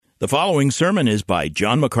The following sermon is by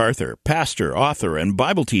John MacArthur, pastor, author, and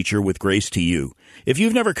Bible teacher with Grace to You. If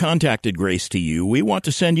you've never contacted Grace to You, we want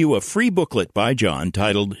to send you a free booklet by John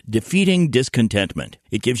titled Defeating Discontentment.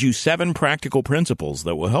 It gives you 7 practical principles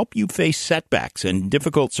that will help you face setbacks and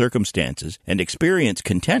difficult circumstances and experience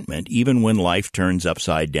contentment even when life turns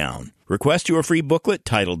upside down. Request your free booklet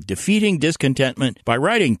titled Defeating Discontentment by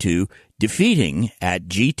writing to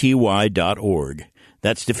defeating@gty.org.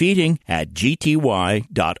 That's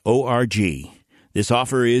defeating@gty.org. This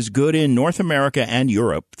offer is good in North America and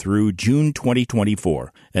Europe through June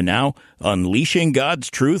 2024. And now, unleashing God's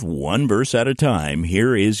truth one verse at a time,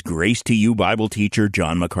 here is Grace to You Bible teacher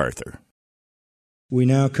John MacArthur. We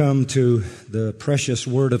now come to the precious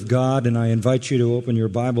Word of God, and I invite you to open your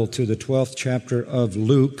Bible to the 12th chapter of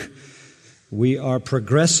Luke. We are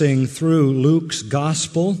progressing through Luke's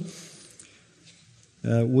Gospel.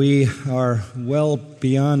 We are well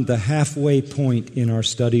beyond the halfway point in our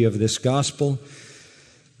study of this Gospel,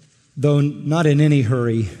 though not in any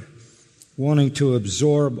hurry, wanting to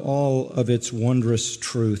absorb all of its wondrous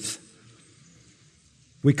truth.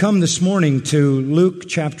 We come this morning to Luke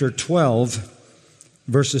chapter 12,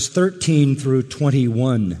 verses 13 through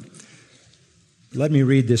 21. Let me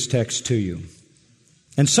read this text to you.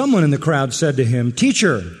 And someone in the crowd said to him,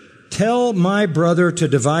 "Teacher, tell my brother to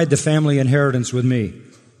divide the family inheritance with me."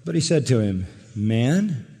 But he said to him,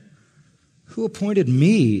 "Man, who appointed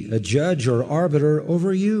me a judge or arbiter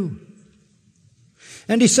over you?"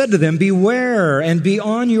 And he said to them, "Beware and be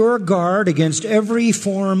on your guard against every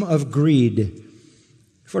form of greed.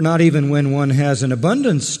 For not even when one has an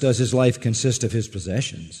abundance does his life consist of his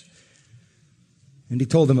possessions." And he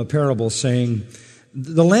told them a parable, saying,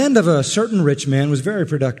 "The land of a certain rich man was very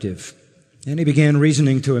productive. And he began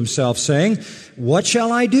reasoning to himself, saying, 'What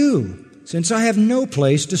shall I do, since I have no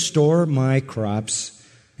place to store my crops?'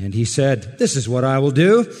 And he said, 'This is what I will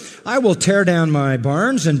do. I will tear down my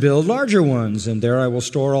barns and build larger ones, and there I will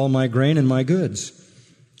store all my grain and my goods.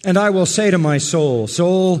 And I will say to my soul,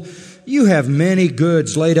 Soul, you have many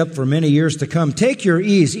goods laid up for many years to come. Take your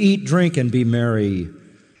ease, eat, drink, and be merry.'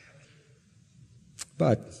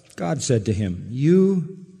 But God said to him,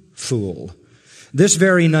 'You fool, this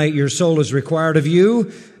very night your soul is required of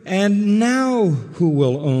you, and now who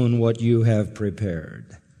will own what you have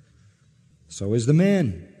prepared? So is the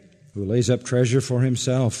man who lays up treasure for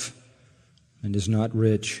himself and is not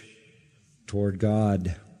rich toward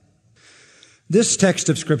God.'" This text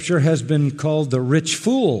of Scripture has been called the rich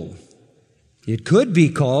fool. It could be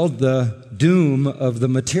called the doom of the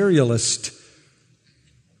materialist.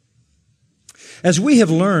 As we have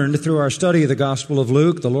learned through our study of the Gospel of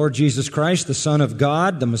Luke, the Lord Jesus Christ, the Son of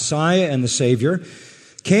God, the Messiah and the Savior,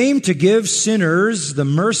 came to give sinners the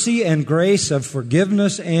mercy and grace of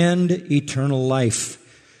forgiveness and eternal life.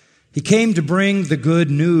 He came to bring the good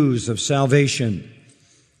news of salvation.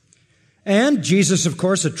 And Jesus, of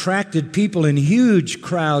course, attracted people in huge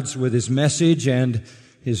crowds with his message and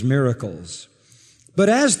his miracles. But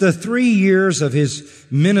as the 3 years of his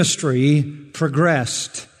ministry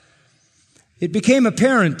progressed, it became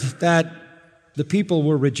apparent that the people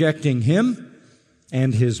were rejecting him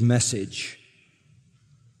and his message.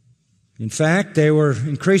 In fact, they were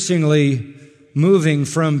increasingly moving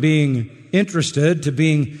from being interested to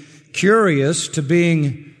being curious to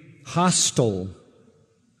being hostile.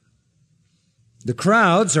 The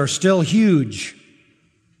crowds are still huge.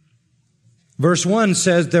 Verse 1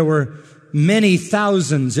 says there were many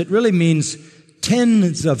thousands. It really means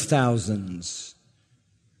tens of thousands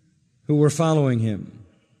who were following him.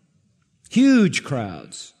 Huge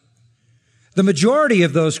crowds. The majority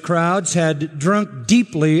of those crowds had drunk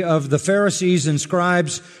deeply of the Pharisees' and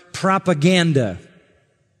scribes' propaganda.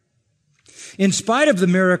 In spite of the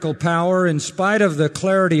miracle power, in spite of the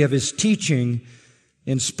clarity of his teaching,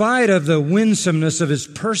 in spite of the winsomeness of his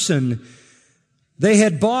person, they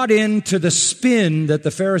had bought into the spin that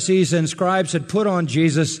the Pharisees and scribes had put on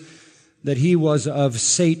Jesus, that he was of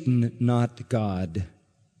Satan, not God.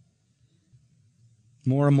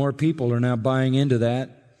 More and more people are now buying into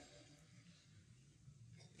that.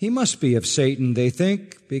 He must be of Satan, they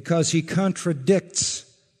think, because he contradicts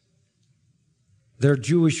their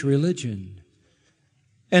Jewish religion.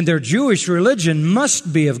 And their Jewish religion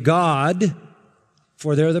must be of God,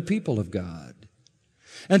 for they're the people of God.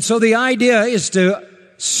 And so the idea is to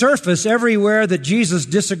surface everywhere that Jesus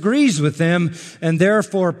disagrees with them and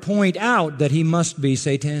therefore point out that he must be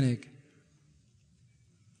satanic.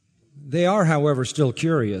 They are, however, still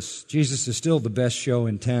curious. Jesus is still the best show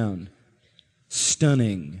in town.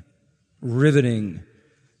 Stunning, riveting,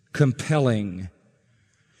 compelling.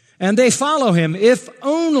 And they follow him, if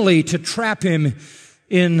only to trap him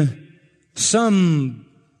in some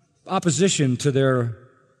opposition to their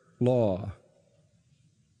law.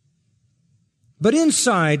 But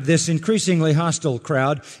inside this increasingly hostile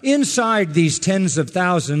crowd, inside these tens of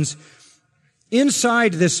thousands,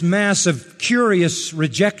 inside this mass of curious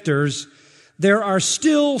rejectors, there are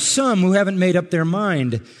still some who haven't made up their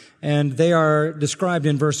mind, and they are described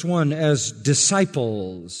in verse 1 as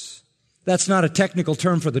disciples. That's not a technical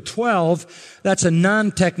term for the 12. That's a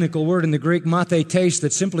non-technical word in the Greek, mathetes,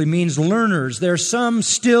 that simply means learners. There are some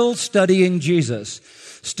still studying Jesus,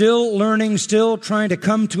 still learning, still trying to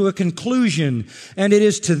come to a conclusion. And it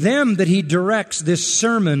is to them that he directs this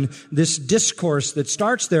sermon, this discourse that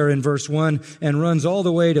starts there in verse 1 and runs all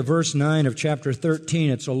the way to verse 9 of chapter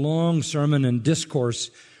 13. It's a long sermon and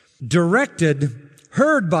discourse directed,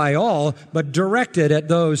 heard by all, but directed at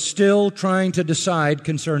those still trying to decide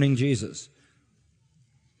concerning Jesus.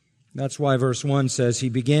 That's why verse 1 says he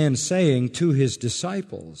began saying to his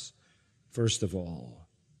disciples, first of all.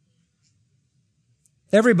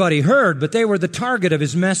 Everybody heard, but they were the target of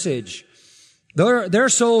his message. Their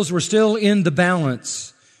souls were still in the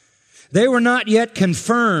balance. They were not yet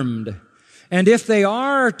confirmed. And if they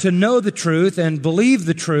are to know the truth and believe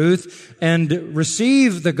the truth and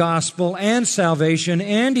receive the gospel and salvation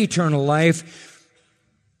and eternal life,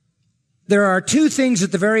 there are two things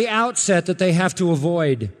at the very outset that they have to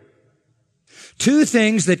avoid. Two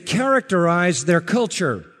things that characterize their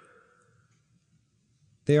culture.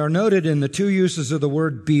 They are noted in the two uses of the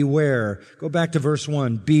word beware. Go back to verse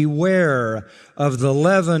 1. Beware of the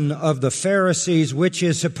leaven of the Pharisees, which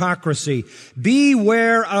is hypocrisy.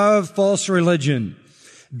 Beware of false religion.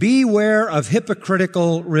 Beware of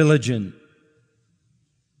hypocritical religion.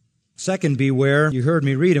 Second beware, you heard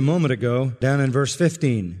me read a moment ago, down in verse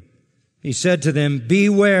 15. He said to them,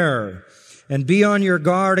 beware and be on your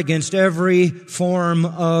guard against every form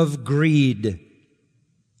of greed.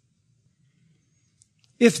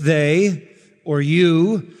 If they, or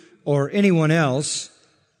you, or anyone else,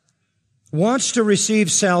 wants to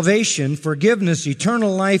receive salvation, forgiveness,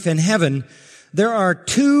 eternal life in heaven, there are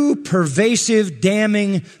two pervasive,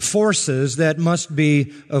 damning forces that must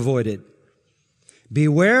be avoided.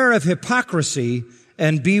 Beware of hypocrisy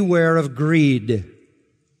and beware of greed.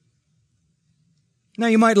 Now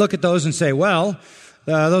you might look at those and say, well,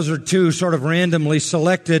 those are two sort of randomly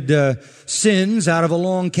selected sins out of a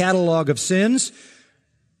long catalog of sins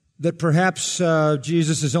that perhaps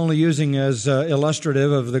Jesus is only using as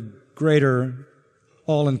illustrative of the greater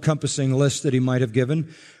all-encompassing list that he might have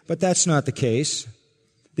given. But that's not the case.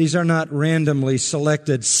 These are not randomly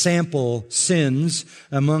selected sample sins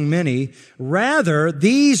among many. Rather,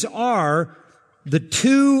 these are the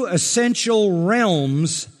two essential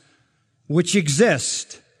realms which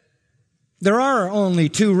exist. There are only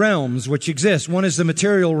two realms which exist. One is the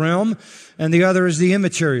material realm, and the other is the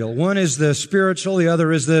immaterial. One is the spiritual, the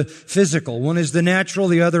other is the physical. One is the natural,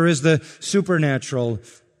 the other is the supernatural.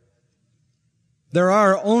 There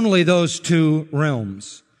are only those two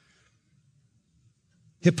realms.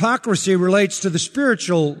 Hypocrisy relates to the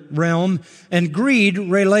spiritual realm, and greed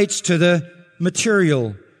relates to the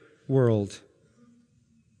material world.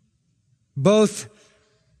 Both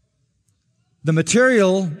the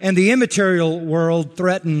material and the immaterial world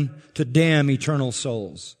threaten to damn eternal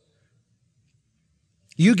souls.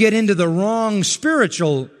 You get into the wrong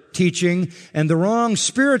spiritual teaching and the wrong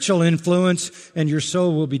spiritual influence, and your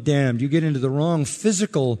soul will be damned. You get into the wrong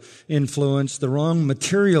physical influence, the wrong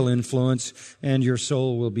material influence, and your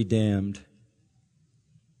soul will be damned.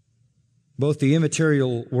 Both the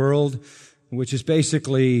immaterial world, which is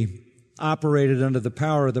basically operated under the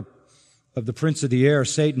power of the prince of the air,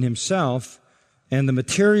 Satan himself, and the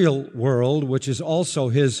material world, which is also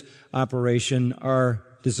his operation, are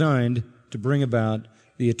designed to bring about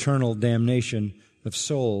the eternal damnation of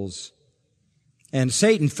souls. And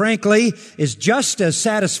Satan, frankly, is just as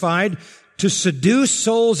satisfied to seduce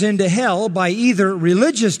souls into hell by either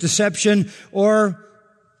religious deception or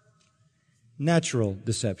natural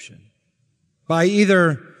deception. By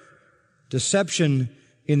either deception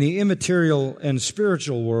in the immaterial and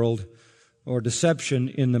spiritual world or deception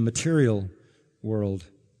in the material world.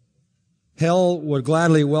 Hell would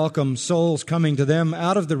gladly welcome souls coming to them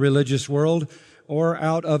out of the religious world or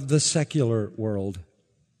out of the secular world.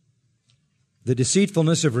 The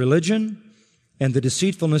deceitfulness of religion and the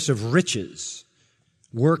deceitfulness of riches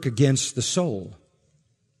work against the soul.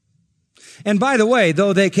 And by the way,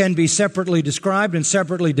 though they can be separately described and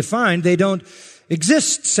separately defined, they don't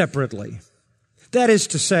exist separately. That is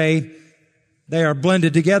to say, they are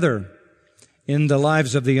blended together in the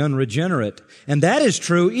lives of the unregenerate. And that is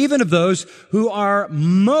true even of those who are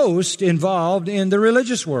most involved in the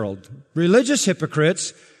religious world. Religious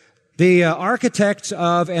hypocrites The architects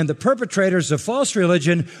of and the perpetrators of false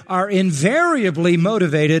religion are invariably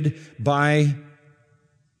motivated by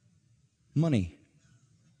money.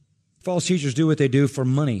 False teachers do what they do for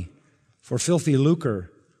money, for filthy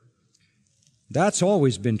lucre. That's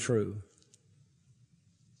always been true.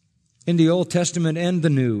 In the Old Testament and the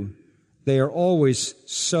New, they are always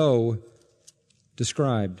so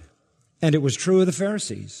described. And it was true of the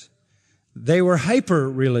Pharisees. They were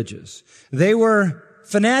hyper-religious. They were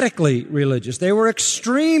fanatically religious. They were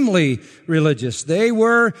extremely religious. They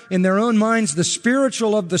were, in their own minds, the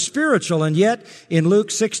spiritual of the spiritual. And yet, in Luke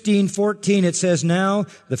 16:14, it says, now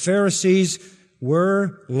the Pharisees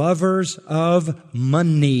were lovers of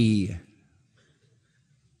money.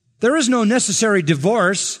 There is no necessary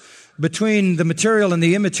divorce between the material and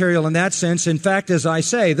the immaterial in that sense. In fact, as I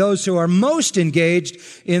say, those who are most engaged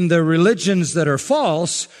in the religions that are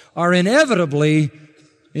false are inevitably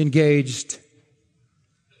engaged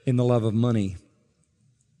in the love of money.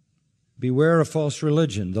 Beware of false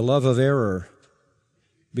religion, the love of error.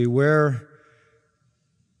 Beware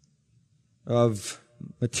of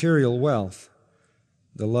material wealth,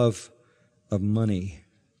 the love of money.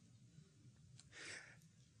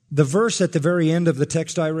 The verse at the very end of the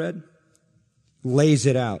text I read lays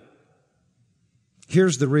it out.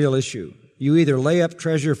 Here's the real issue. You either lay up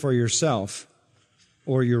treasure for yourself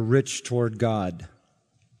or you're rich toward God.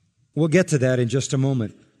 We'll get to that in just a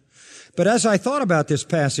moment. But as I thought about this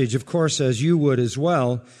passage, of course, as you would as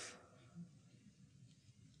well,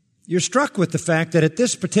 you're struck with the fact that at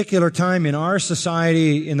this particular time in our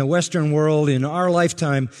society, in the Western world, in our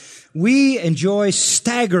lifetime, we enjoy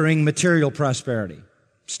staggering material prosperity.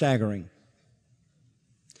 Staggering.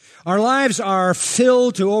 Our lives are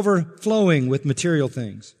filled to overflowing with material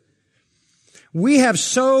things. We have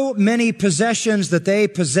so many possessions that they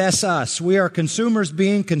possess us. We are consumers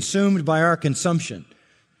being consumed by our consumption.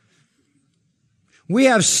 We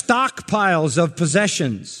have stockpiles of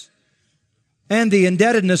possessions and the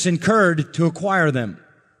indebtedness incurred to acquire them,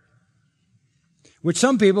 which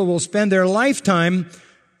some people will spend their lifetime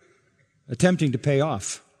attempting to pay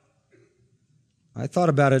off. I thought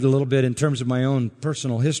about it a little bit in terms of my own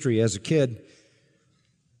personal history as a kid.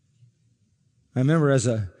 I remember as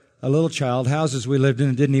a little child, houses we lived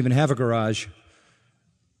in didn't even have a garage.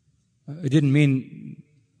 It didn't mean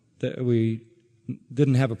that we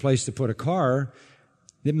didn't have a place to put a car.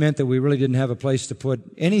 It meant that we really didn't have a place to put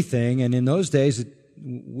anything. And in those days,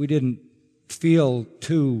 we didn't feel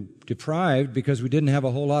too deprived because we didn't have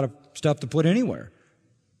a whole lot of stuff to put anywhere.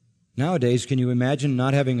 Nowadays, can you imagine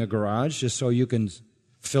not having a garage just so you can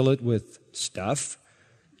fill it with stuff?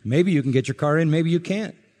 Maybe you can get your car in, maybe you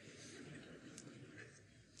can't.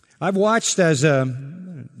 I've watched as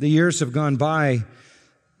the years have gone by,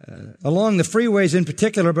 along the freeways in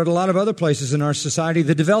particular, but a lot of other places in our society,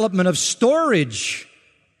 the development of storage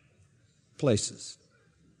places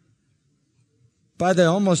by the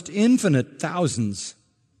almost infinite thousands.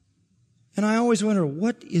 And I always wonder,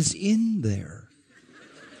 what is in there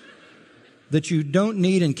that you don't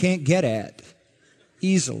need and can't get at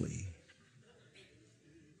easily?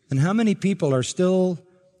 And how many people are still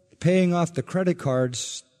paying off the credit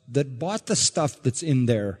cards that bought the stuff that's in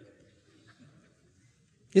there?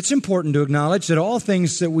 It's important to acknowledge that all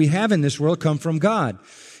things that we have in this world come from God,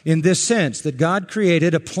 in this sense that God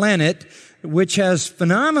created a planet which has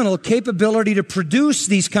phenomenal capability to produce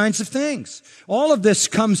these kinds of things. All of this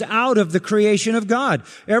comes out of the creation of God.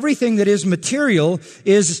 Everything that is material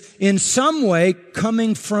is in some way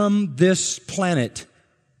coming from this planet.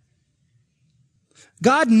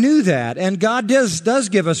 God knew that, and God does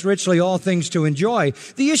give us richly all things to enjoy.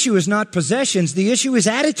 The issue is not possessions. The issue is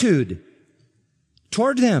attitude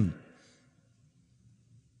toward them.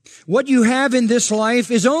 What you have in this life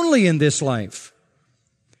is only in this life.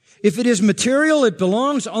 If it is material, it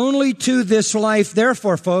belongs only to this life.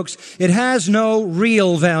 Therefore, folks, it has no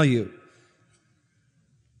real value.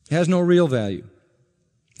 It has no real value.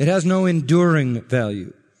 It has no enduring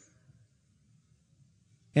value.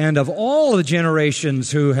 And of all the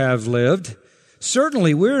generations who have lived,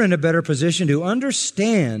 certainly we're in a better position to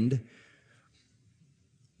understand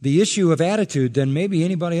the issue of attitude than maybe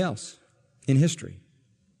anybody else in history,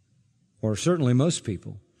 or certainly most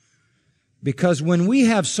people. Because when we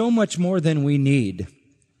have so much more than we need,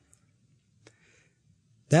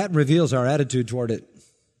 that reveals our attitude toward it.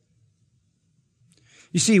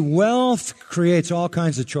 You see, wealth creates all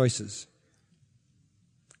kinds of choices.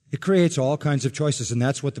 It creates all kinds of choices, and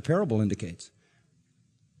that's what the parable indicates.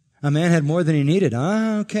 A man had more than he needed.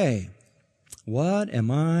 Okay, what am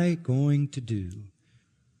I going to do?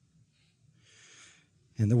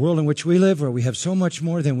 And the world in which we live, where we have so much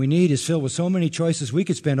more than we need, is filled with so many choices. We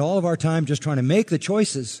could spend all of our time just trying to make the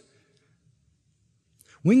choices.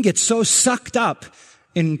 We can get so sucked up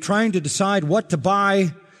in trying to decide what to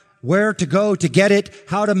buy, where to go to get it,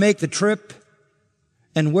 how to make the trip,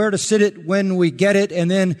 and where to sit it when we get it,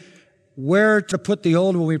 and then where to put the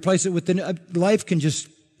old when we replace it with the new. Life can just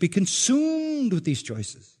be consumed with these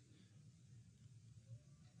choices.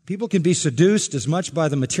 People can be seduced as much by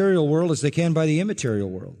the material world as they can by the immaterial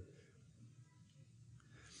world.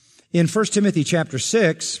 In 1 Timothy chapter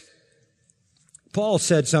 6, Paul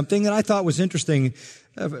said something that I thought was interesting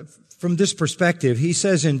from this perspective. He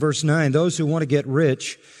says in verse 9, those who want to get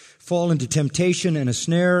rich fall into temptation and a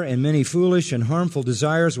snare and many foolish and harmful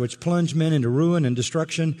desires which plunge men into ruin and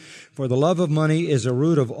destruction. For the love of money is a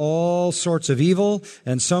root of all sorts of evil,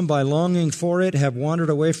 and some by longing for it have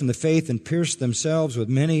wandered away from the faith and pierced themselves with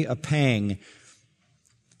many a pang.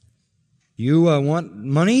 You want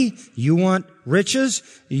money? You want riches?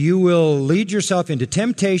 You will lead yourself into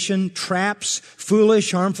temptation, traps,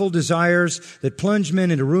 foolish, harmful desires that plunge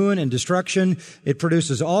men into ruin and destruction. It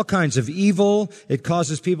produces all kinds of evil. It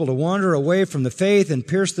causes people to wander away from the faith and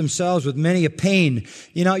pierce themselves with many a pain.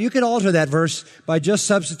 You know, you could alter that verse by just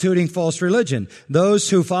substituting false religion.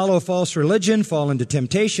 Those who follow false religion fall into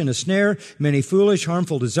temptation, a snare, many foolish,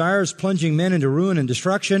 harmful desires, plunging men into ruin and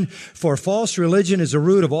destruction. For false religion is a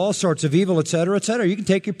root of all sorts of evil, etc., etc. You can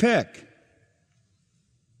take your pick.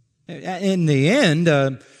 In the end,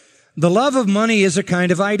 the love of money is a kind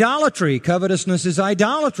of idolatry. Covetousness is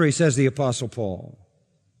idolatry, says the Apostle Paul.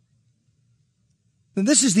 And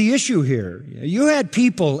this is the issue here. You had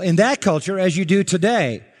people in that culture, as you do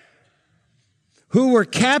today, who were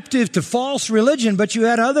captive to false religion, but you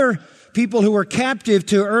had other people who were captive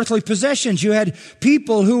to earthly possessions. You had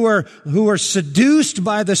people who were seduced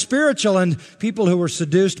by the spiritual and people who were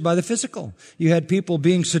seduced by the physical. You had people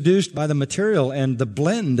being seduced by the material and the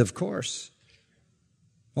blend, of course.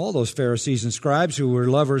 All those Pharisees and scribes who were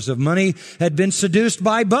lovers of money had been seduced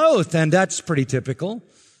by both, and that's pretty typical.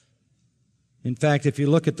 In fact, if you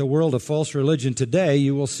look at the world of false religion today,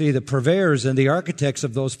 you will see the purveyors and the architects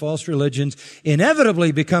of those false religions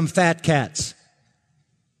inevitably become fat cats.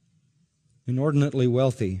 Inordinately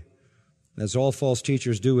wealthy, as all false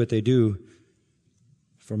teachers do what they do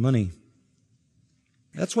for money.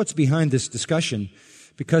 That's what's behind this discussion,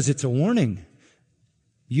 because it's a warning.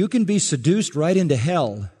 You can be seduced right into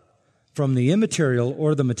hell from the immaterial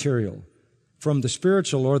or the material, from the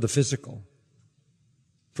spiritual or the physical,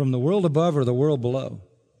 from the world above or the world below.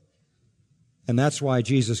 And that's why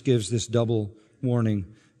Jesus gives this double warning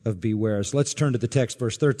of beware. So let's turn to the text,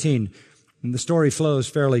 verse 13. And the story flows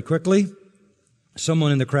fairly quickly.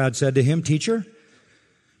 Someone in the crowd said to him, "Teacher,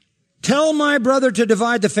 tell my brother to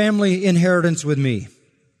divide the family inheritance with me."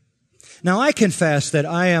 Now, I confess that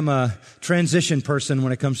I am a transition person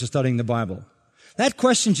when it comes to studying the Bible. That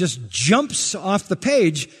question just jumps off the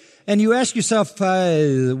page, and you ask yourself,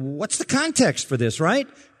 what's the context for this, right?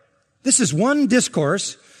 This is one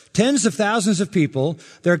discourse, tens of thousands of people.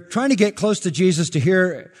 They're trying to get close to Jesus to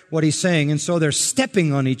hear what he's saying, and so they're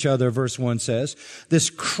stepping on each other, verse 1 says. This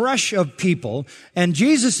crush of people, and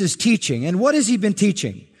Jesus is teaching. And what has he been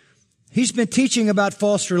teaching? He's been teaching about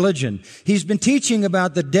false religion. He's been teaching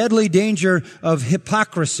about the deadly danger of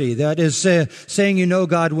hypocrisy. That is saying you know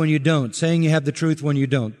God when you don't, saying you have the truth when you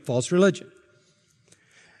don't. False religion.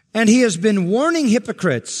 And he has been warning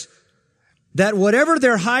hypocrites that whatever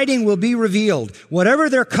they're hiding will be revealed. Whatever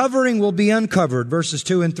they're covering will be uncovered, verses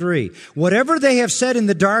 2 and 3. Whatever they have said in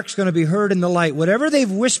the dark is going to be heard in the light. Whatever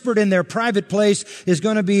they've whispered in their private place is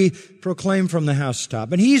going to be proclaimed from the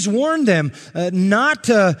housetop. And he's warned them not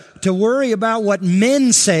to worry about what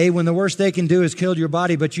men say when the worst they can do is kill your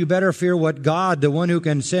body, but you better fear what God, the one who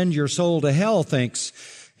can send your soul to hell, thinks.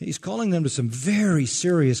 He's calling them to some very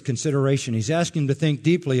serious consideration. He's asking them to think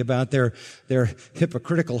deeply about their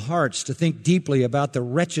hypocritical hearts, to think deeply about the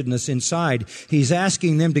wretchedness inside. He's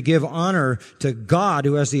asking them to give honor to God,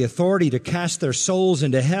 who has the authority to cast their souls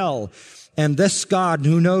into hell. And this God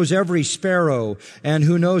who knows every sparrow and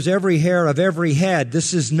who knows every hair of every head,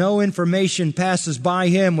 this is no information passes by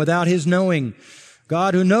him without his knowing.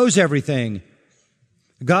 God who knows everything.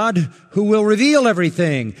 God who will reveal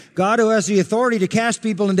everything. God who has the authority to cast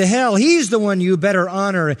people into hell. He's the one you better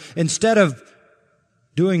honor instead of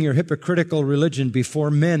doing your hypocritical religion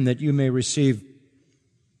before men that you may receive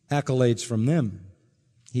accolades from them.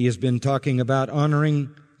 He has been talking about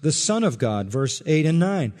honoring the Son of God, verse 8 and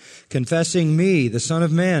 9. Confessing me, the Son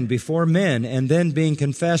of Man, before men, and then being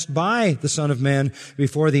confessed by the Son of Man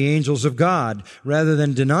before the angels of God, rather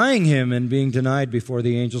than denying him and being denied before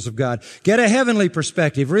the angels of God. Get a heavenly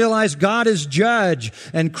perspective. Realize God is judge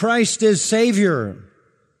and Christ is Savior.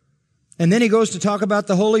 And then he goes to talk about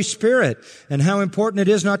the Holy Spirit and how important it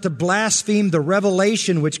is not to blaspheme the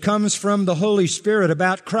revelation which comes from the Holy Spirit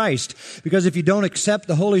about Christ. Because if you don't accept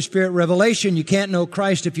the Holy Spirit revelation, you can't know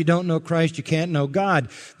Christ. If you don't know Christ, you can't know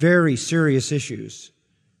God. Very serious issues.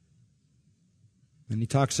 And he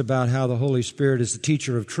talks about how the Holy Spirit is the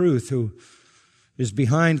teacher of truth who is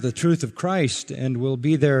behind the truth of Christ and will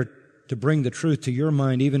be there to bring the truth to your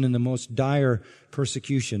mind even in the most dire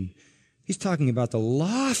persecution. He's talking about the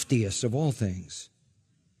loftiest of all things,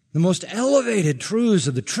 the most elevated truths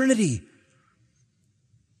of the Trinity.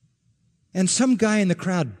 And some guy in the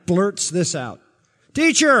crowd blurts this out.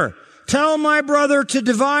 Teacher, tell my brother to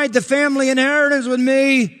divide the family inheritance with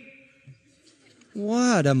me.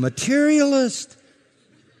 What a materialist.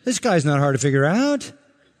 This guy's not hard to figure out.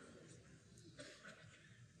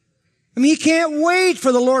 I mean, he can't wait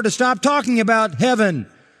for the Lord to stop talking about heaven,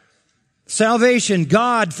 salvation,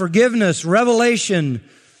 God, forgiveness, revelation,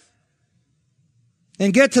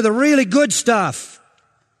 and get to the really good stuff.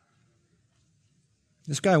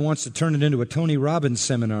 This guy wants to turn it into a Tony Robbins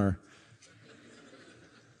seminar.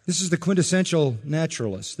 This is the quintessential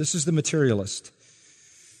naturalist. This is the materialist.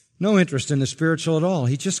 No interest in the spiritual at all.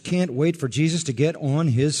 He just can't wait for Jesus to get on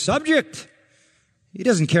his subject. He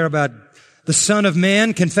doesn't care about the Son of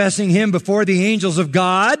Man confessing him before the angels of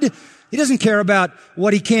God. He doesn't care about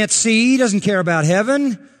what he can't see. He doesn't care about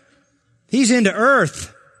heaven. He's into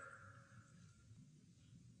earth.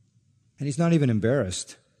 And he's not even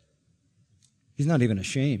embarrassed. He's not even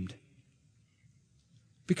ashamed.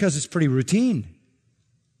 Because it's pretty routine.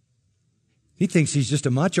 He thinks he's just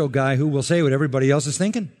a macho guy who will say what everybody else is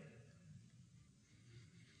thinking.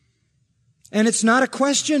 And it's not a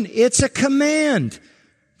question, it's a command.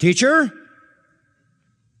 Teacher,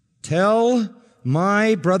 tell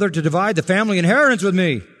my brother to divide the family inheritance with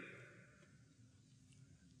me.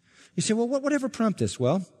 You say, well, whatever prompted this?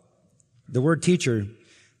 Well, the word teacher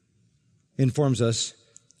informs us,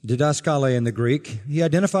 didaskale in the Greek. He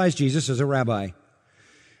identifies Jesus as a rabbi.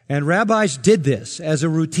 And rabbis did this as a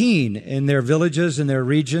routine in their villages and their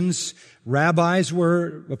regions. Rabbis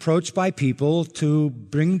were approached by people to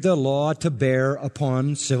bring the law to bear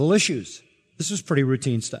upon civil issues. This was pretty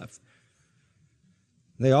routine stuff.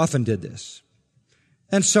 They often did this.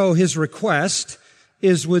 And so his request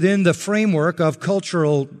is within the framework of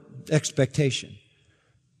cultural expectation.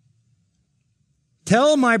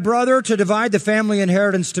 Tell my brother to divide the family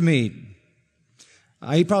inheritance to me.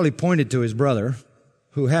 He probably pointed to his brother,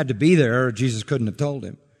 who had to be there, or Jesus couldn't have told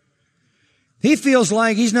him. He feels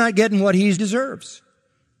like he's not getting what he deserves.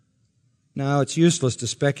 Now, it's useless to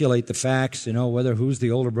speculate the facts, whether who's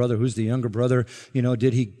the older brother, who's the younger brother,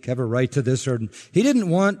 did he have a right to this? Or he didn't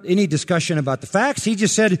want any discussion about the facts. He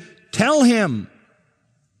just said, tell him.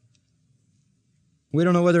 We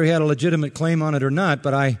don't know whether he had a legitimate claim on it or not,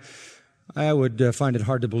 but I would find it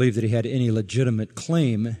hard to believe that he had any legitimate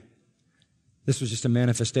claim. This was just a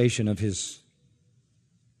manifestation of his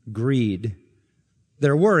greed.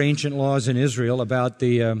 There were ancient laws in Israel about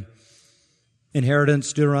the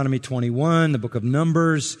inheritance, Deuteronomy 21, the book of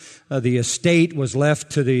Numbers. The estate was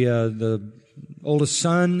left to the oldest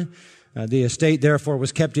son. The estate, therefore,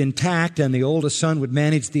 was kept intact, and the oldest son would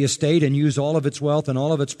manage the estate and use all of its wealth and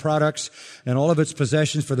all of its products and all of its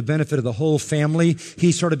possessions for the benefit of the whole family.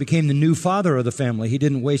 He sort of became the new father of the family. He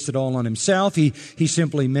didn't waste it all on himself. He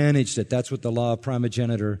simply managed it. That's what the law of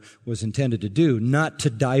primogeniture was intended to do, not to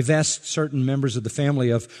divest certain members of the family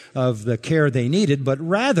of the care they needed, but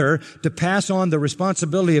rather to pass on the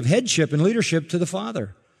responsibility of headship and leadership to the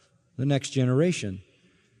father, the next generation.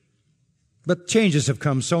 But changes have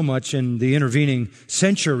come so much in the intervening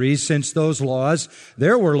centuries since those laws.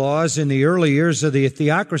 There were laws in the early years of the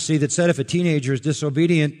theocracy that said if a teenager is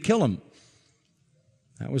disobedient, kill him.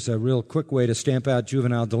 That was a real quick way to stamp out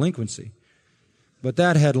juvenile delinquency. But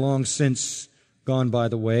that had long since gone by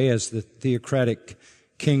the way, as the theocratic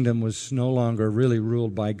kingdom was no longer really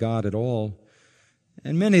ruled by God at all.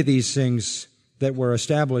 And many of these things that were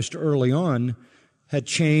established early on had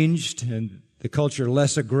changed, and the culture,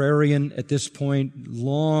 less agrarian at this point,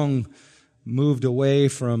 long moved away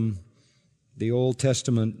from the Old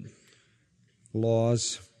Testament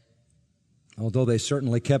laws, although they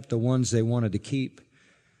certainly kept the ones they wanted to keep.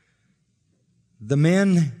 The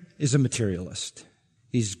man is a materialist.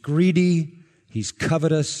 He's greedy, he's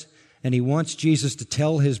covetous, And he wants Jesus to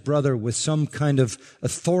tell his brother with some kind of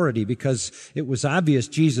authority, because it was obvious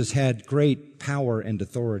Jesus had great power and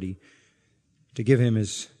authority to give him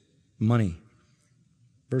his money.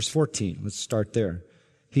 Verse 14, let's start there.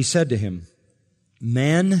 He said to him,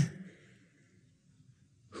 "Man,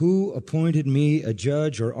 who appointed me a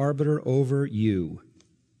judge or arbiter over you?"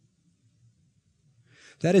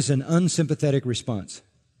 That is an unsympathetic response.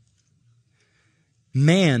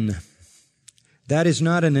 Man, that is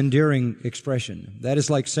not an endearing expression. That is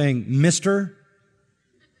like saying, "Mister."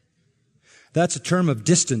 That's a term of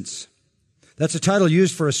distance. That's a title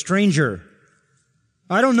used for a stranger.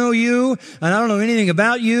 I don't know you, and I don't know anything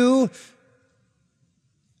about you,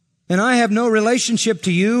 and I have no relationship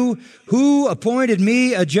to you. Who appointed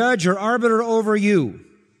me a judge or arbiter over you?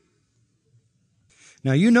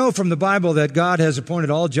 Now, you know from the Bible that God has appointed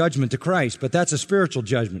all judgment to Christ, but that's a spiritual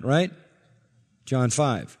judgment, right? John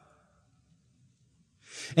 5.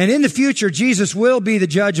 And in the future, Jesus will be the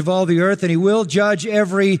judge of all the earth, and he will judge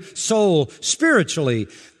every soul spiritually.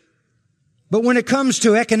 But when it comes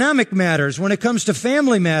to economic matters, when it comes to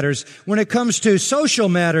family matters, when it comes to social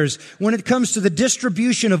matters, when it comes to the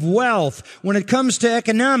distribution of wealth, when it comes to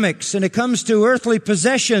economics, and it comes to earthly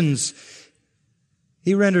possessions,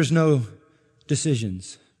 he renders no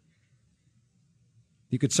decisions.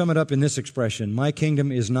 You could sum it up in this expression: my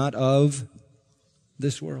kingdom is not of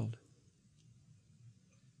this world.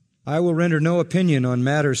 I will render no opinion on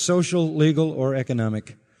matters social, legal, or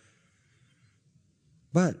economic.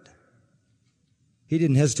 But he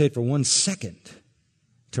didn't hesitate for 1 second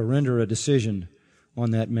to render a decision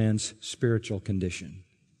on that man's spiritual condition.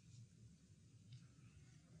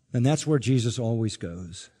 And that's where Jesus always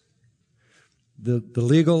goes. The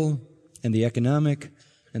legal and the economic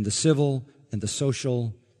and the civil and the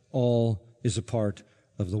social, all is a part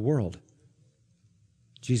of the world.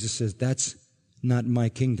 Jesus says, that's not my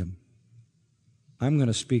kingdom. I'm going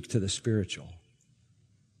to speak to the spiritual.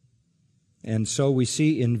 And so we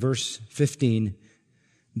see in verse 15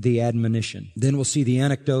 the admonition. Then we'll see the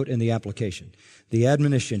anecdote and the application. The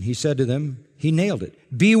admonition, he said to them, he nailed it.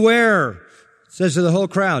 Beware, says to the whole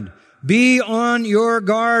crowd, be on your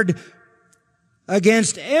guard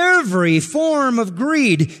against every form of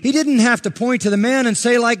greed. He didn't have to point to the man and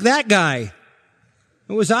say, like that guy.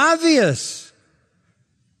 It was obvious.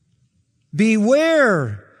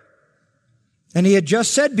 Beware. And he had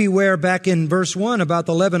just said beware back in verse 1 about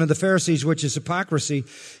the leaven of the Pharisees, which is hypocrisy.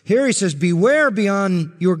 Here he says, beware, be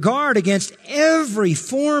on your guard against every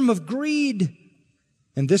form of greed.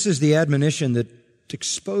 And this is the admonition that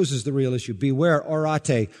exposes the real issue. Beware,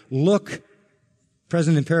 orate, look,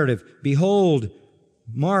 present imperative, behold,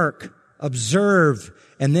 mark, observe,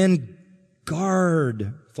 and then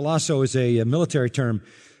guard. Philoso is a military term.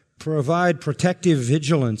 Provide protective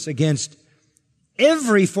vigilance against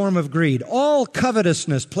every form of greed, all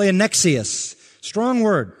covetousness, pleonexius, strong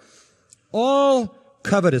word, all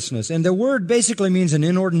covetousness. And the word basically means an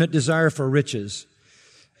inordinate desire for riches.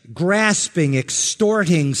 Grasping,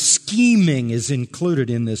 extorting, scheming is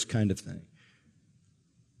included in this kind of thing.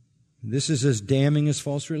 This is as damning as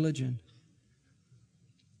false religion.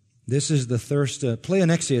 This is the thirst.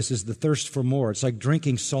 Pleonexius is the thirst for more. It's like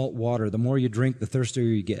drinking salt water. The more you drink, the thirstier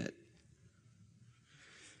you get.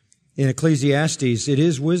 In Ecclesiastes, it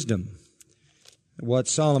is wisdom. What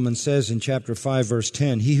Solomon says in chapter 5, verse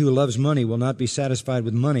 10, he who loves money will not be satisfied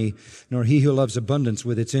with money, nor he who loves abundance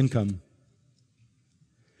with its income.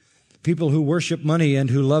 People who worship money and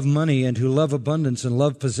who love abundance and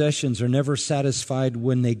love possessions are never satisfied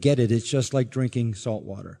when they get it. It's just like drinking salt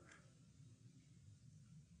water.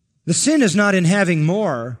 The sin is not in having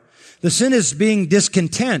more. The sin is being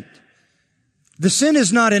discontent. The sin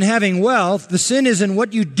is not in having wealth. The sin is in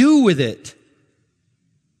what you do with it.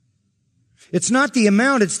 It's not the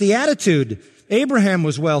amount, it's the attitude. Abraham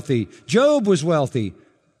was wealthy. Job was wealthy.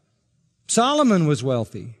 Solomon was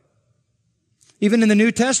wealthy. Even in the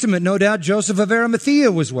New Testament, no doubt Joseph of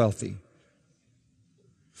Arimathea was wealthy.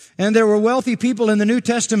 And there were wealthy people in the New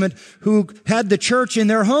Testament who had the church in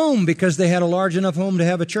their home because they had a large enough home to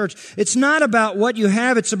have a church. It's not about what you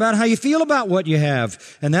have, it's about how you feel about what you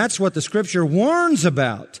have. And that's what the Scripture warns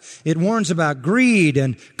about. It warns about greed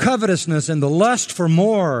and covetousness and the lust for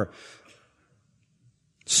more,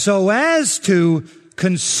 so as to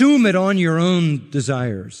consume it on your own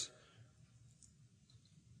desires.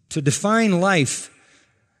 To define life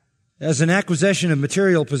as an acquisition of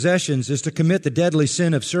material possessions is to commit the deadly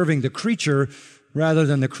sin of serving the creature rather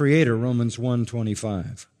than the Creator, Romans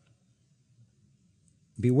 1:25.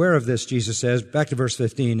 Beware of this, Jesus says, back to verse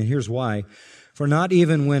 15, and here's why. For not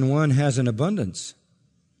even when one has an abundance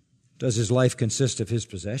does his life consist of his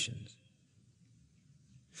possessions.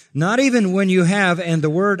 Not even when you have, and the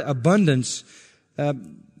word abundance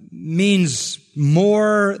means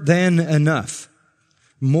more than enough,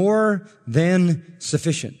 more than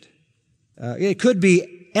sufficient. It could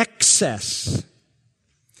be excess.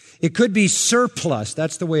 It could be surplus.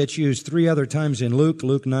 That's the way it's used 3 other times in Luke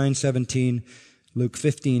 9:17, Luke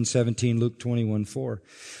 15:17, Luke 21:4.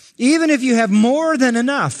 Even if you have more than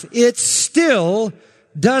enough, it still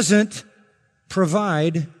doesn't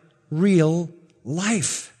provide real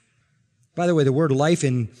life. By the way, the word life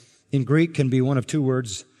in Greek can be one of 2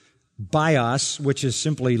 words, bios, which is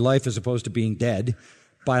simply life as opposed to being dead,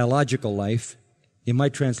 biological life. You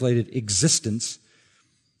might translate it existence.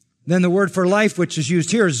 Then the word for life, which is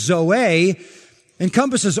used here, zoe,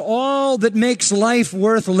 encompasses all that makes life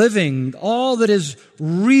worth living, all that is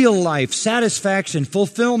real life, satisfaction,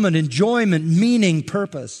 fulfillment, enjoyment, meaning,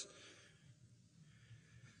 purpose.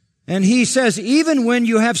 And he says, even when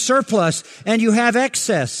you have surplus and you have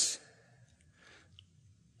excess,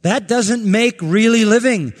 that doesn't make really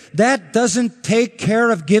living. That doesn't take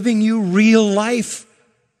care of giving you real life.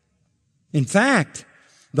 In fact,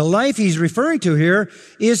 the life he's referring to here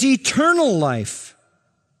is eternal life.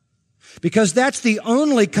 Because that's the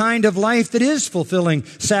only kind of life that is fulfilling,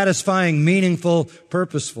 satisfying, meaningful,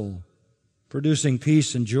 purposeful, producing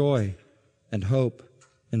peace and joy and hope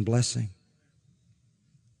and blessing.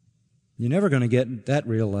 You're never going to get that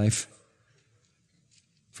real life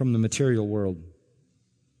from the material world,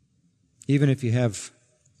 even if you have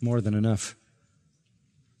more than enough.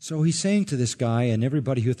 So he's saying to this guy and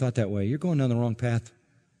everybody who thought that way, you're going down the wrong path,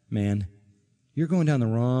 man. You're going down the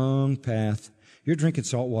wrong path. You're drinking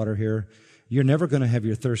salt water here. You're never going to have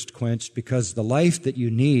your thirst quenched, because the life that you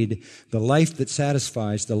need, the life that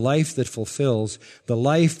satisfies, the life that fulfills, the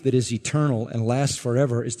life that is eternal and lasts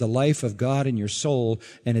forever is the life of God in your soul,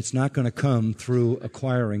 and it's not going to come through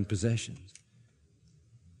acquiring possessions.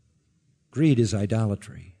 Greed is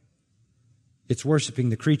idolatry. It's worshiping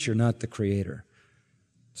the creature, not the Creator.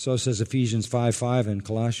 So says Ephesians 5:5 and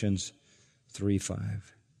Colossians 3:5.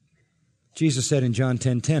 Jesus said in John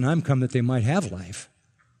 10:10, I'm come that they might have life,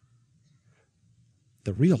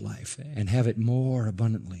 the real life, and have it more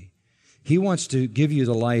abundantly. He wants to give you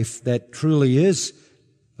the life that truly is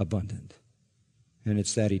abundant, and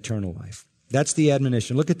it's that eternal life. That's the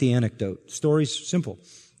admonition. Look at the anecdote. Story's simple.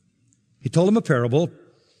 He told him a parable,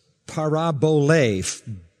 parabole.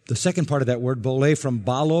 The second part of that word, bole, from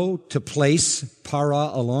balo, to place, para,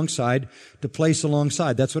 alongside, to place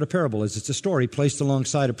alongside. That's what a parable is. It's a story placed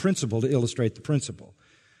alongside a principle to illustrate the principle.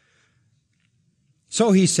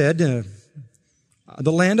 So he said,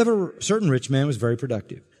 the land of a certain rich man was very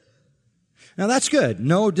productive. Now that's good.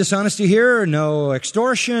 No dishonesty here, no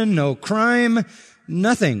extortion, no crime,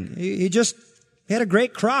 nothing. He just had a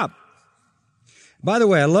great crop. By the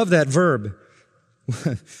way, I love that verb.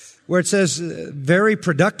 Where it says very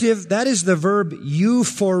productive, that is the verb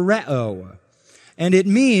euphoreo. And it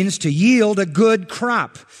means to yield a good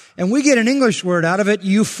crop. And we get an English word out of it,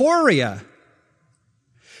 euphoria.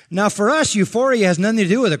 Now for us, euphoria has nothing to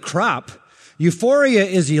do with a crop. Euphoria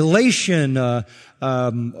is elation,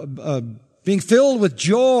 being filled with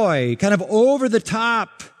joy, kind of over the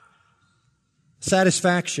top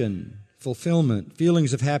satisfaction, fulfillment,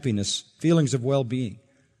 feelings of happiness, feelings of well-being.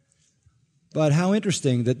 But how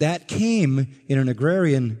interesting that that came in an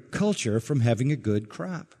agrarian culture from having a good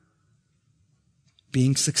crop,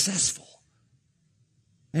 being successful.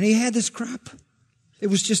 And he had this crop. It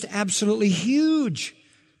was just absolutely huge.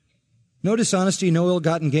 No dishonesty, no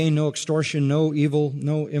ill-gotten gain, no extortion, no evil,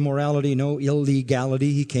 no immorality, no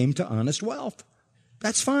illegality. He came to honest wealth.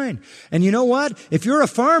 That's fine. And you know what? If you're a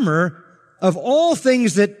farmer, of all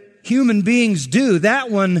things that human beings do,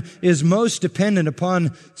 that one is most dependent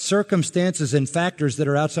upon circumstances and factors that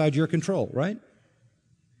are outside your control, right?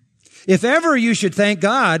 If ever you should thank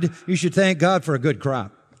God, you should thank God for a good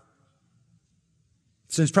crop.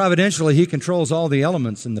 Since providentially He controls all the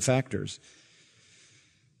elements and the factors.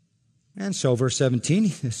 And so, verse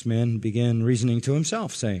 17, this man began reasoning to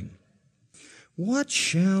himself, saying, what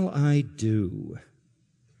shall I do,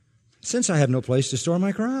 since I have no place to store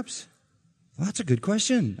my crops? Well, that's a good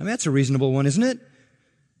question. I mean, that's a reasonable one, isn't it?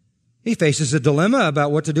 He faces a dilemma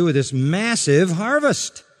about what to do with this massive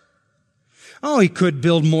harvest. Oh, he could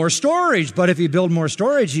build more storage, but if he built more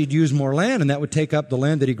storage, he'd use more land, and that would take up the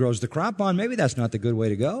land that he grows the crop on. Maybe that's not the good way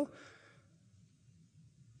to go,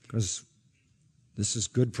 because this is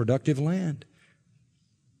good, productive land.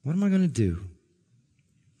 What am I going to do?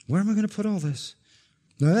 Where am I going to put all this?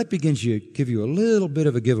 Now, that begins to give you a little bit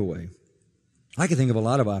of a giveaway. I could think of a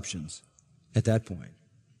lot of options at that point.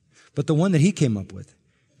 But the one that he came up with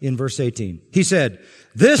in verse 18, he said,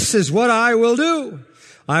 this is what I will do.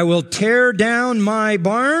 I will tear down my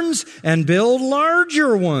barns and build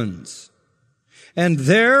larger ones. And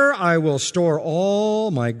there I will store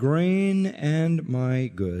all my grain and my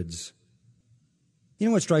goods. You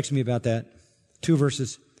know what strikes me about that? 2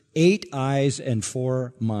 verses. 8 I's and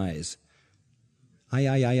 4 my's.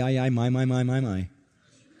 I, my.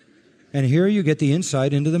 And here you get the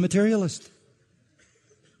insight into the materialist.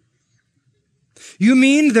 You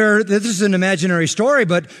mean this is an imaginary story,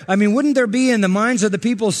 but wouldn't there be in the minds of the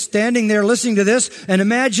people standing there listening to this an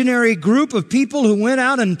imaginary group of people who went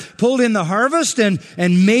out and pulled in the harvest? And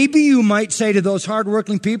maybe you might say to those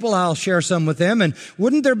hardworking people, I'll share some with them. And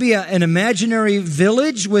wouldn't there be an imaginary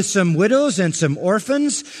village with some widows and some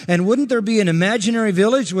orphans? And wouldn't there be an imaginary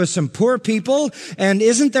village with some poor people? And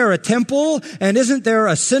isn't there a temple? And isn't there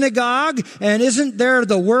a synagogue? And isn't there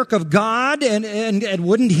the work of God? And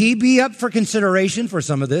wouldn't he be up for consideration for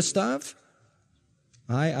some of this stuff?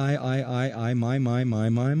 I,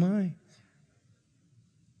 my.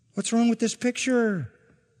 What's wrong with this picture?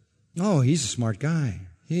 Oh, he's a smart guy.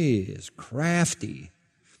 He is crafty.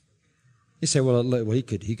 You say, well, he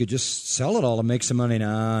could just sell it all and make some money.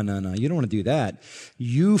 No. You don't want to do that.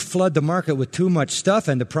 You flood the market with too much stuff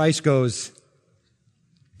and the price goes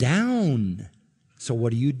down. So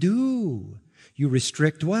what do? You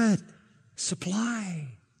restrict what? Supply.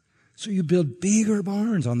 So you build bigger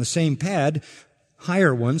barns on the same pad,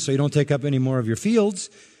 higher ones so you don't take up any more of your fields,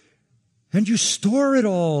 and you store it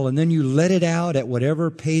all, and then you let it out at whatever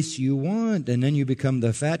pace you want, and then you become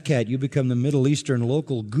the fat cat. You become the Middle Eastern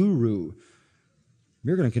local guru.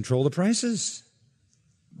 You're going to control the prices.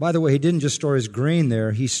 By the way, he didn't just store his grain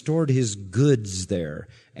there. He stored his goods there.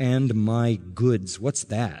 And my goods. What's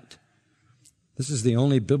that? This is the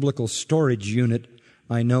only biblical storage unit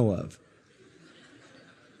I know of.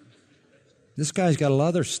 This guy's got a lot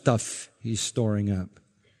of other stuff he's storing up.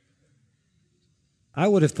 I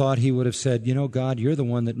would have thought he would have said, God, you're the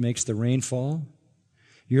one that makes the rain fall.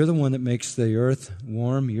 You're the one that makes the earth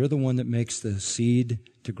warm. You're the one that makes the seed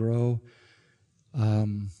to grow.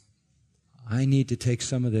 I need to take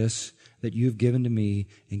some of this that you've given to me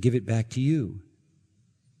and give it back to you.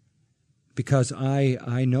 Because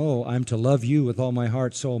I know I'm to love you with all my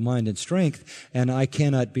heart, soul, mind, and strength, and I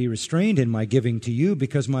cannot be restrained in my giving to you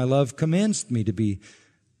because my love commands me to be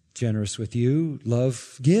generous with you.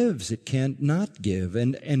 Love gives. It can't not give.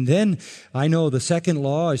 And then I know the second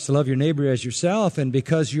law is to love your neighbor as yourself, and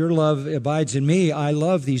because your love abides in me, I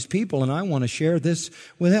love these people, and I want to share this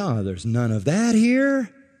with them. Oh, there's none of that here.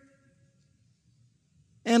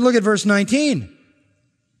 And look at verse 19.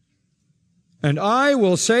 And I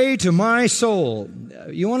will say to my soul,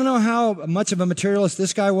 you want to know how much of a materialist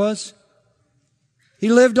this guy was? He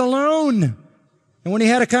lived alone. And when he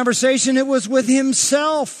had a conversation, it was with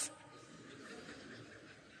himself.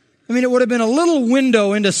 It would have been a little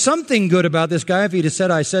window into something good about this guy if he'd have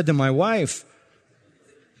said, I said to my wife,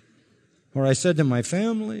 or I said to my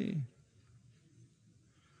family.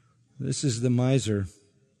 This is the miser.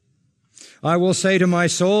 I will say to my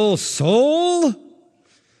soul, soul,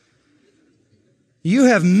 you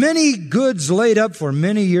have many goods laid up for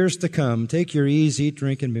many years to come. Take your ease, eat,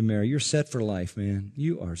 drink, and be merry. You're set for life, man.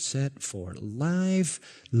 You are set for life,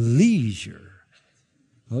 leisure.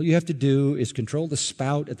 All you have to do is control the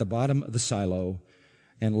spout at the bottom of the silo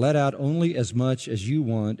and let out only as much as you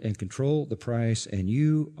want and control the price, and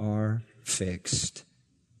you are fixed.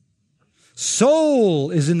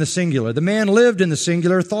 Soul is in the singular. The man lived in the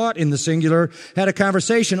singular, thought in the singular, had a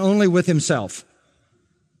conversation only with himself.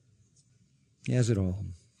 He has it all.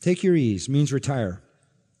 Take your ease means retire.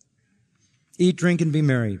 Eat, drink, and be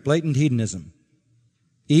merry. Blatant hedonism.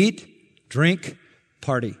 Eat, drink,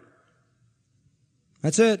 party.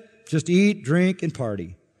 That's it. Just eat, drink, and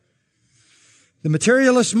party. The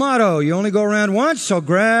materialist motto, you only go around once, so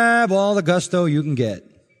grab all the gusto you can get.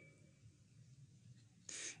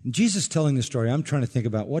 And Jesus telling the story, I'm trying to think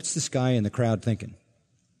about what's this guy in the crowd thinking.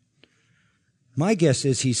 My guess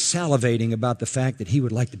is he's salivating about the fact that he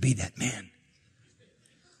would like to be that man.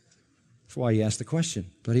 That's why he asked the question,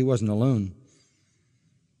 but he wasn't alone.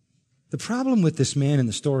 The problem with this man in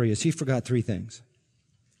the story is he forgot 3 things: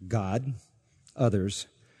 God, others,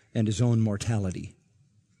 and his own mortality.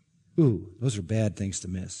 Ooh, those are bad things to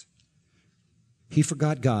miss. He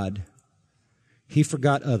forgot God, he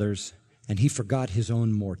forgot others, and he forgot his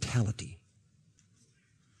own mortality.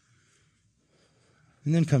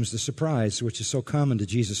 And then comes the surprise, which is so common to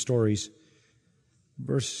Jesus' stories.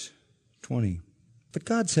 Verse 20. But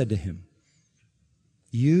God said to him,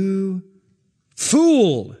 you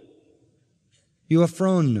fool! You have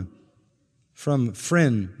thrown from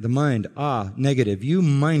friend, the mind, negative. You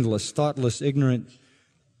mindless, thoughtless, ignorant.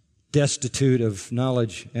 destitute of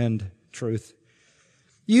knowledge and truth.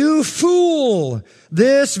 You fool!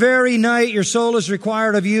 This very night your soul is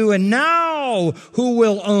required of you, and now who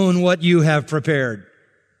will own what you have prepared?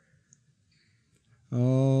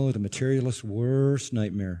 Oh, the materialist's worst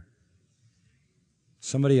nightmare.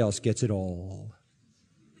 Somebody else gets it all.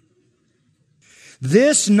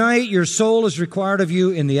 This night your soul is required of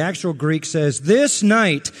you, in the actual Greek says, this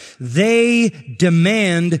night they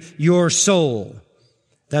demand your soul.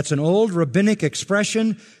 That's an old rabbinic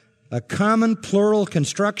expression, a common plural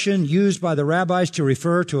construction used by the rabbis to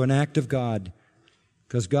refer to an act of God.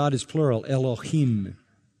 Because God is plural, Elohim.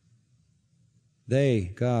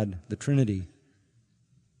 They, God, the Trinity.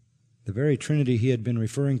 The very Trinity he had been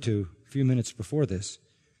referring to a few minutes before this,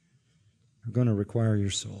 are going to require your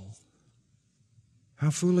soul. How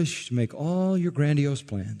foolish to make all your grandiose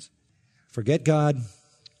plans. Forget God,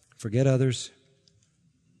 forget others,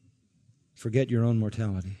 forget your own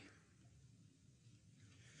mortality.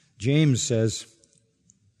 James says,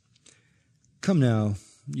 come now,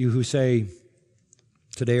 you who say,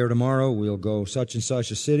 today or tomorrow we'll go such and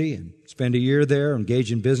such a city and spend a year there,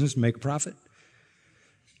 engage in business, make a profit.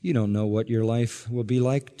 You don't know what your life will be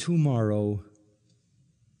like tomorrow.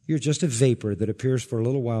 You're just a vapor that appears for a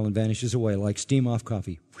little while and vanishes away like steam off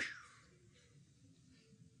coffee.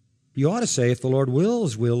 You ought to say, if the Lord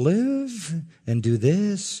wills, we'll live and do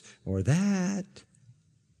this or that.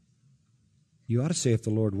 You ought to say, if the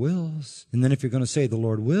Lord wills. And then if you're going to say the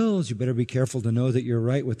Lord wills, you better be careful to know that you're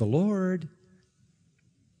right with the Lord.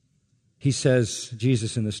 He says,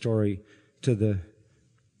 Jesus in the story, to the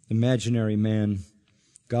imaginary man,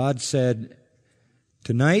 God said,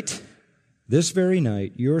 tonight, this very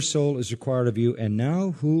night, your soul is required of you, and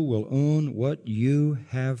now who will own what you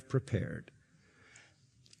have prepared?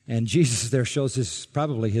 And Jesus there shows his,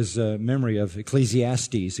 probably his memory of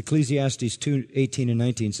Ecclesiastes. Ecclesiastes 2:18 and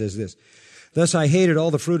 19 says this, thus I hated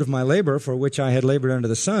all the fruit of my labor for which I had labored under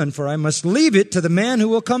the sun, for I must leave it to the man who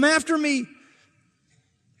will come after me.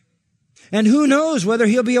 And who knows whether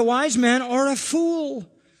he'll be a wise man or a fool?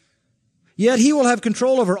 Yet he will have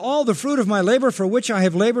control over all the fruit of my labor for which I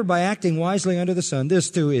have labored by acting wisely under the sun. This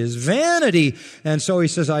too is vanity. And so he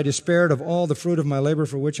says, I despaired of all the fruit of my labor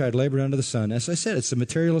for which I had labored under the sun. As I said, it's the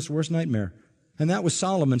materialist's worst nightmare. And that was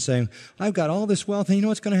Solomon saying, I've got all this wealth, and you know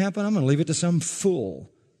what's going to happen? I'm going to leave it to some fool.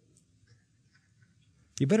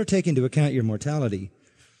 You better take into account your mortality.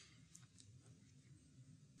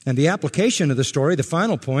 And the application of the story, the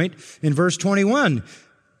final point, in verse 21,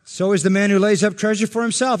 so is the man who lays up treasure for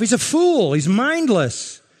himself. He's a fool. He's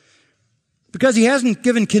mindless. Because he hasn't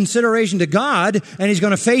given consideration to God, and he's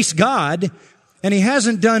going to face God, and he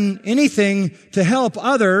hasn't done anything to help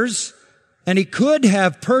others, and he could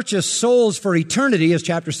have purchased souls for eternity, as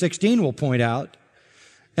chapter 16 will point out,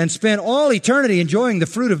 and spent all eternity enjoying the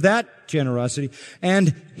fruit of that generosity,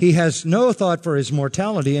 and he has no thought for his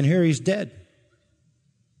mortality, and here he's dead.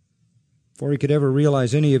 Before he could ever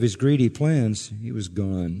realize any of his greedy plans, he was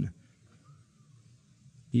gone.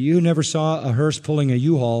 You never saw a hearse pulling a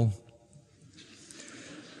U-Haul.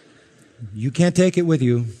 You can't take it with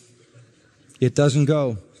you. It doesn't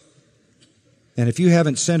go. And if you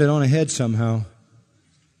haven't sent it on ahead somehow,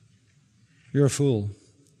 you're a fool.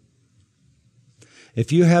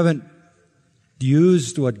 If you haven't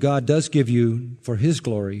used what God does give you for His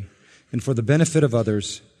glory and for the benefit of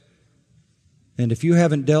others, and if you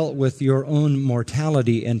haven't dealt with your own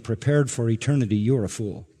mortality and prepared for eternity, you're a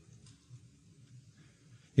fool.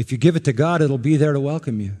 If you give it to God, it'll be there to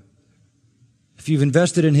welcome you. If you've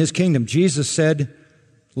invested in His kingdom, Jesus said,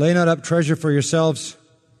 lay not up treasure for yourselves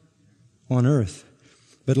on earth,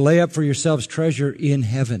 but lay up for yourselves treasure in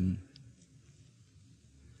heaven,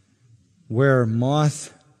 where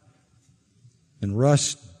moth and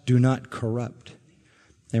rust do not corrupt,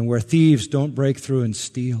 and where thieves don't break through and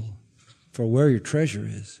steal. For where your treasure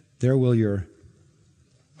is, there will your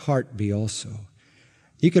heart be also.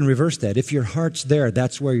 You can reverse that. If your heart's there,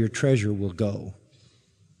 that's where your treasure will go.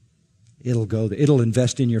 It'll go there. It'll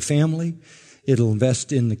invest in your family. It'll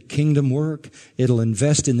invest in the kingdom work. It'll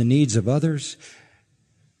invest in the needs of others,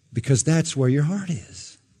 because that's where your heart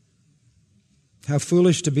is. How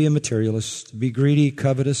foolish to be a materialist, to be greedy,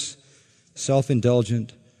 covetous,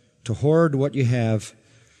 self-indulgent, to hoard what you have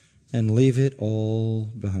and leave it all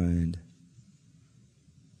behind.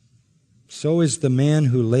 So is the man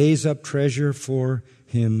who lays up treasure for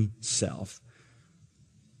himself.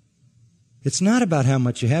 It's not about how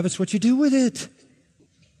much you have, it's what you do with it.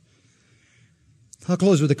 I'll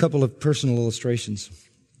close with a couple of personal illustrations.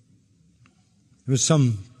 It was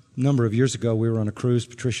some number of years ago, we were on a cruise,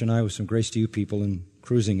 Patricia and I, with some Grace to You people, and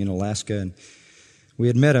cruising in Alaska, and We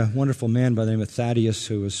had met a wonderful man by the name of Thaddeus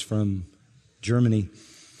who was from Germany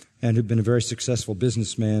and who'd been a very successful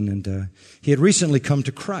businessman. And he had recently come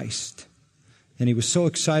to Christ. And he was so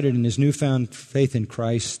excited in his newfound faith in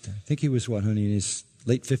Christ. I think he was, in his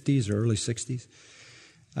late 50s or early 60s.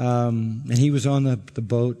 And he was on the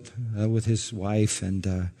boat with his wife,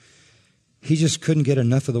 and he just couldn't get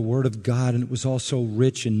enough of the Word of God, and it was all so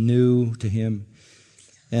rich and new to him.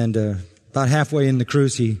 And about halfway in the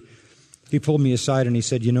cruise, he pulled me aside and he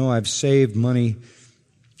said, I've saved money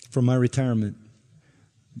for my retirement.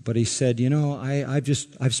 But he said,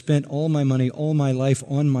 I've spent all my money, all my life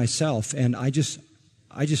on myself, and I just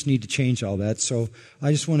need to change all that. So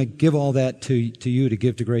I just want to give all that to you, to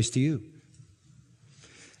give to Grace to You.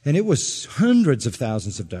 And it was hundreds of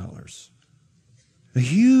thousands of dollars, a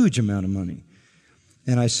huge amount of money.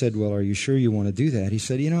 And I said, well, are you sure you want to do that? He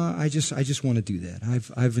said, I just want to do that.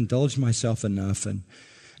 I've indulged myself enough, and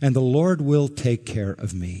the Lord will take care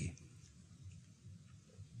of me.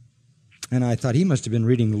 And I thought he must have been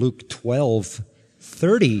reading Luke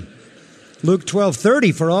 12:30. Luke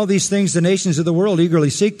 12:30, for all these things the nations of the world eagerly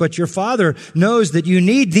seek, but your Father knows that you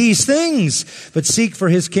need these things. But seek for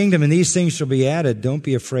His kingdom, and these things shall be added. Don't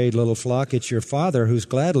be afraid, little flock. It's your Father who's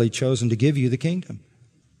gladly chosen to give you the kingdom.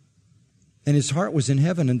 And his heart was in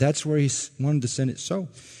heaven, and that's where he wanted to send it. So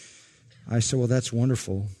I said, well, that's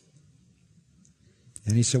wonderful.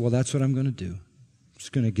 And he said, well, that's what I'm going to do. I'm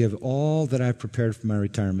just going to give all that I've prepared for my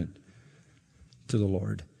retirement to the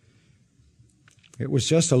Lord. It was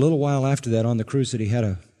just a little while after that on the cruise that he had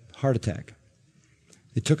a heart attack.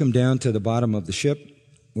 They took him down to the bottom of the ship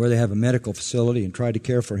where they have a medical facility and tried to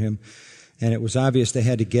care for him. And it was obvious they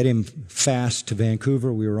had to get him fast to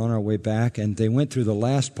Vancouver. We were on our way back, and they went through the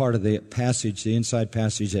last part of the passage, the inside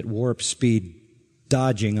passage, at warp speed,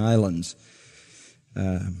 dodging islands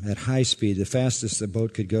at high speed, the fastest the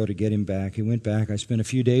boat could go to get him back. He went back. I spent a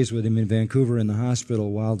few days with him in Vancouver in the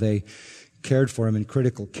hospital while they cared for him in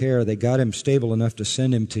critical care. They got him stable enough to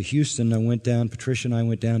send him to Houston. Patricia and I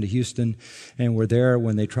went down to Houston, and were there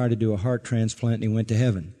when they tried to do a heart transplant, and he went to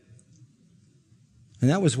heaven. And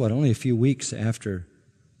that was, only a few weeks after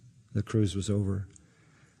the cruise was over.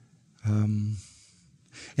 And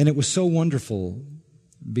it was so wonderful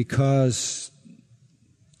because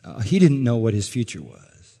he didn't know what his future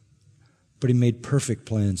was, but he made perfect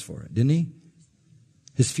plans for it, didn't he?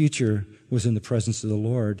 His future was in the presence of the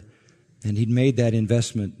Lord, and he'd made that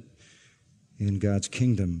investment in God's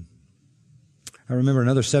kingdom. I remember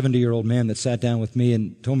another 70-year-old man that sat down with me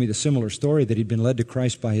and told me the similar story, that he'd been led to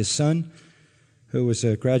Christ by his son, who was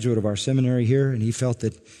a graduate of our seminary here, and he felt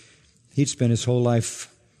that he'd spent his whole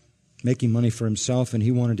life making money for himself, and he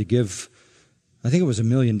wanted to give, I think it was $1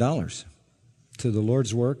 million to the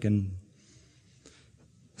Lord's work. And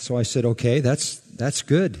so I said, okay, that's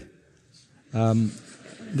good.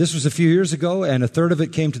 This was a few years ago, and a third of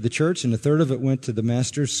it came to the church, and a third of it went to the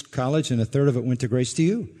Master's College, and a third of it went to Grace to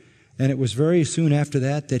You. And it was very soon after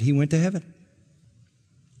that he went to heaven.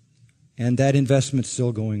 And that investment's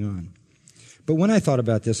still going on. But when I thought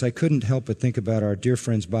about this, I couldn't help but think about our dear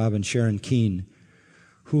friends Bob and Sharon Keene,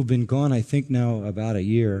 who have been gone, I think, now about a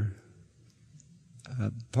year.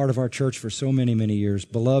 Part of our church for so many, many years,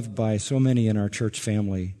 beloved by so many in our church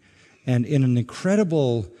family. And in an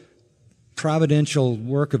incredible providential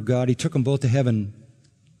work of God, He took them both to heaven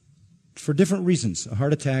for different reasons, a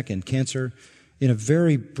heart attack and cancer, in a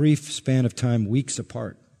very brief span of time, weeks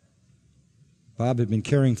apart. Bob had been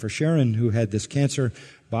caring for Sharon, who had this cancer.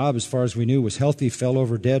 Bob, as far as we knew, was healthy, fell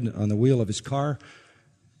over dead on the wheel of his car.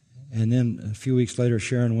 And then a few weeks later,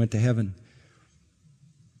 Sharon went to heaven.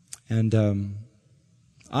 And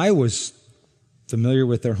I was familiar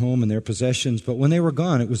with their home and their possessions, but when they were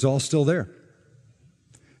gone, it was all still there.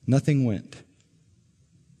 Nothing went.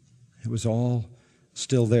 It was all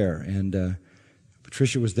still there. And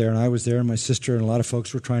Patricia was there, and I was there, and my sister, and a lot of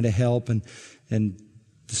folks were trying to help and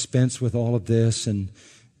dispense with all of this. And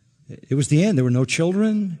it was the end. There were no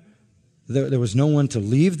children. There was no one to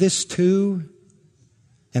leave this to.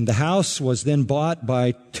 And the house was then bought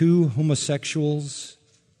by two homosexuals,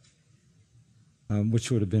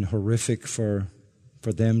 which would have been horrific for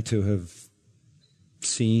them to have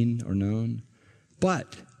seen or known.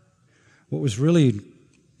 But what was really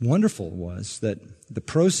wonderful was that the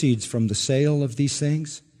proceeds from the sale of these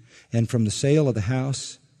things and from the sale of the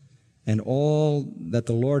house and all that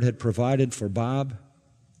the Lord had provided for Bob,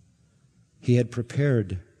 He had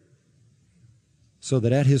prepared so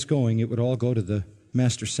that at his going it would all go to the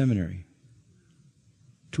Master's Seminary.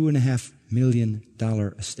 $2.5 million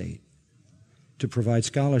estate to provide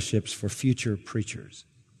scholarships for future preachers.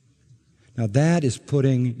 Now that is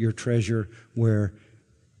putting your treasure where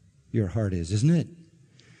your heart is, isn't it?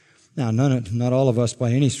 Now, not all of us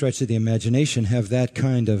by any stretch of the imagination have that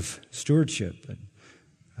kind of stewardship. But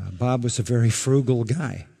Bob was a very frugal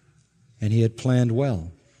guy, and he had planned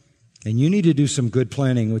well. And you need to do some good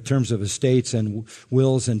planning in terms of estates and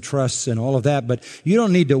wills and trusts and all of that, but you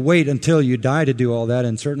don't need to wait until you die to do all that,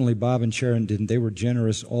 and certainly Bob and Sharon didn't. They were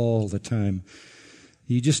generous all the time.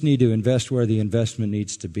 You just need to invest where the investment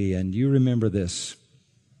needs to be, and you remember this.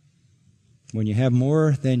 When you have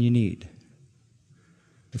more than you need,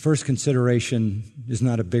 the first consideration is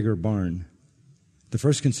not a bigger barn. The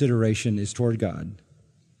first consideration is toward God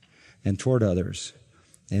and toward others.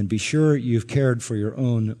 And be sure you've cared for your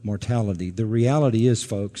own mortality. The reality is,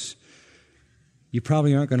 folks, you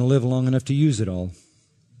probably aren't going to live long enough to use it all.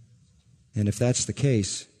 And if that's the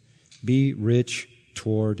case, be rich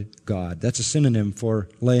toward God. That's a synonym for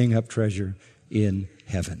laying up treasure in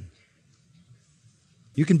heaven.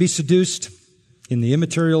 You can be seduced in the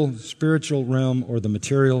immaterial spiritual realm or the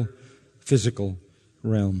material physical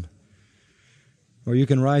realm. Or you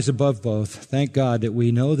can rise above both. Thank God that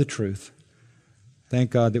we know the truth.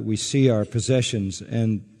 Thank God that we see our possessions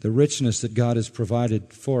and the richness that God has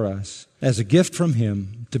provided for us as a gift from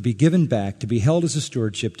Him to be given back, to be held as a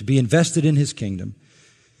stewardship, to be invested in His kingdom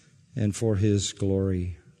and for His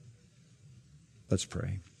glory. Let's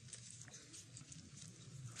pray.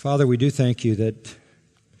 Father, we do thank You that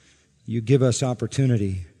You give us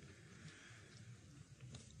opportunity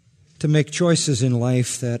to make choices in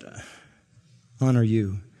life that honor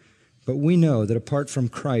You. But we know that apart from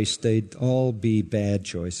Christ, they'd all be bad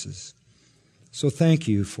choices. So thank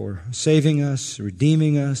You for saving us,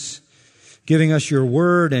 redeeming us, giving us Your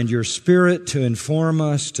Word and Your Spirit to inform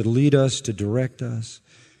us, to lead us, to direct us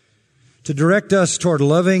toward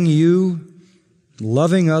loving You,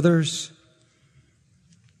 loving others,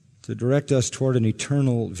 to direct us toward an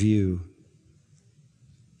eternal view,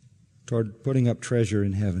 toward putting up treasure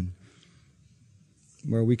in heaven,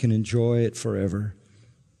 where we can enjoy it forever.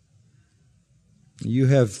 You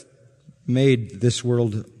have made this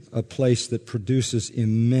world a place that produces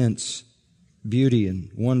immense beauty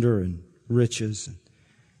and wonder and riches and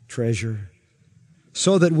treasure,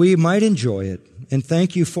 so that we might enjoy it and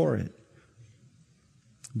thank You for it,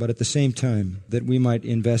 but at the same time that we might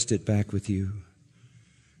invest it back with You.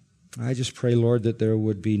 I just pray, Lord, that there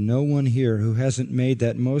would be no one here who hasn't made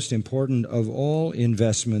that most important of all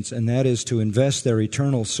investments, and that is to invest their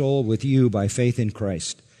eternal soul with You by faith in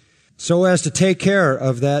Christ, so as to take care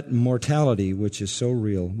of that mortality which is so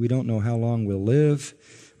real. We don't know how long we'll live.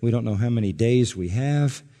 We don't know how many days we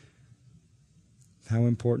have. How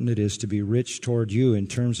important it is to be rich toward You in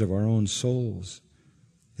terms of our own souls,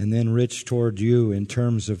 and then rich toward You in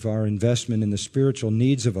terms of our investment in the spiritual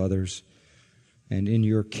needs of others and in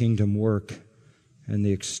Your kingdom work and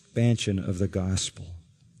the expansion of the gospel.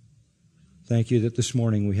 Thank You that this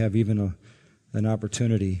morning we have even an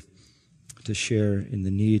opportunity to share in the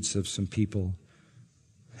needs of some people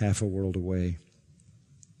half a world away.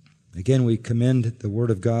 Again, we commend the Word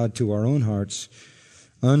of God to our own hearts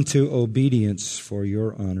unto obedience for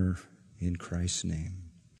Your honor in Christ's name.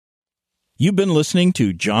 You've been listening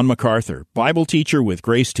to John MacArthur, Bible teacher with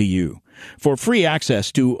Grace to You. For free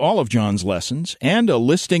access to all of John's lessons and a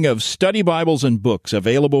listing of study Bibles and books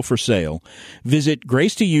available for sale, visit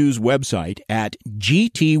Grace to You's website at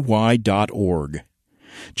gty.org.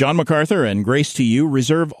 John MacArthur and Grace to You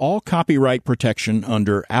reserve all copyright protection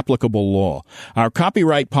under applicable law. Our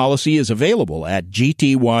copyright policy is available at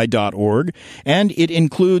gty.org, and it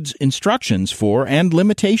includes instructions for and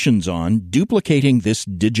limitations on duplicating this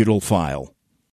digital file.